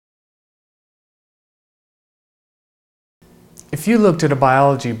If you looked at a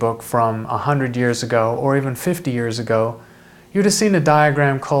biology book from 100 years ago or even 50 years ago, you'd have seen a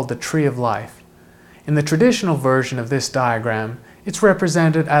diagram called the tree of life. In the traditional version of this diagram, it's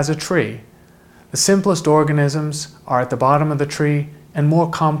represented as a tree. The simplest organisms are at the bottom of the tree, and more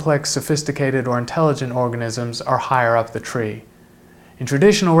complex, sophisticated, or intelligent organisms are higher up the tree. In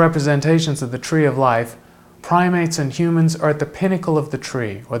traditional representations of the tree of life, primates and humans are at the pinnacle of the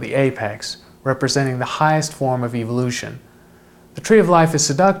tree, or the apex, representing the highest form of evolution. The tree of life is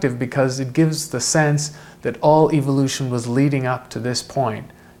seductive because it gives the sense that all evolution was leading up to this point,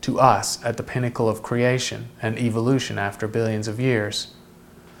 to us at the pinnacle of creation and evolution after billions of years.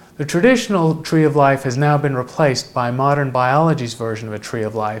 The traditional tree of life has now been replaced by modern biology's version of a tree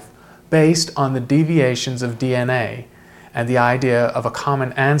of life based on the deviations of DNA and the idea of a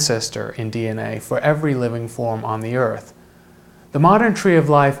common ancestor in DNA for every living form on the earth. The modern tree of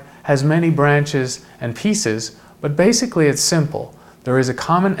life has many branches and pieces, but basically it's simple. There is a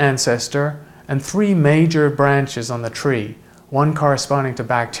common ancestor and three major branches on the tree, one corresponding to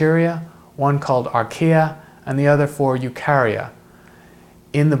bacteria, one called archaea, and the other for eukarea.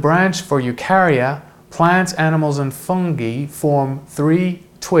 In the branch for eukarea, plants, animals, and fungi form three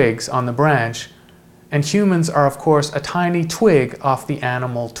twigs on the branch, and humans are, of course, a tiny twig off the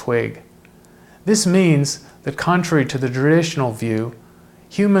animal twig. This means that, contrary to the traditional view,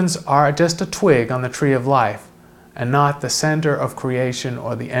 humans are just a twig on the tree of life, and not the center of creation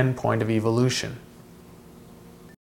or the endpoint of evolution.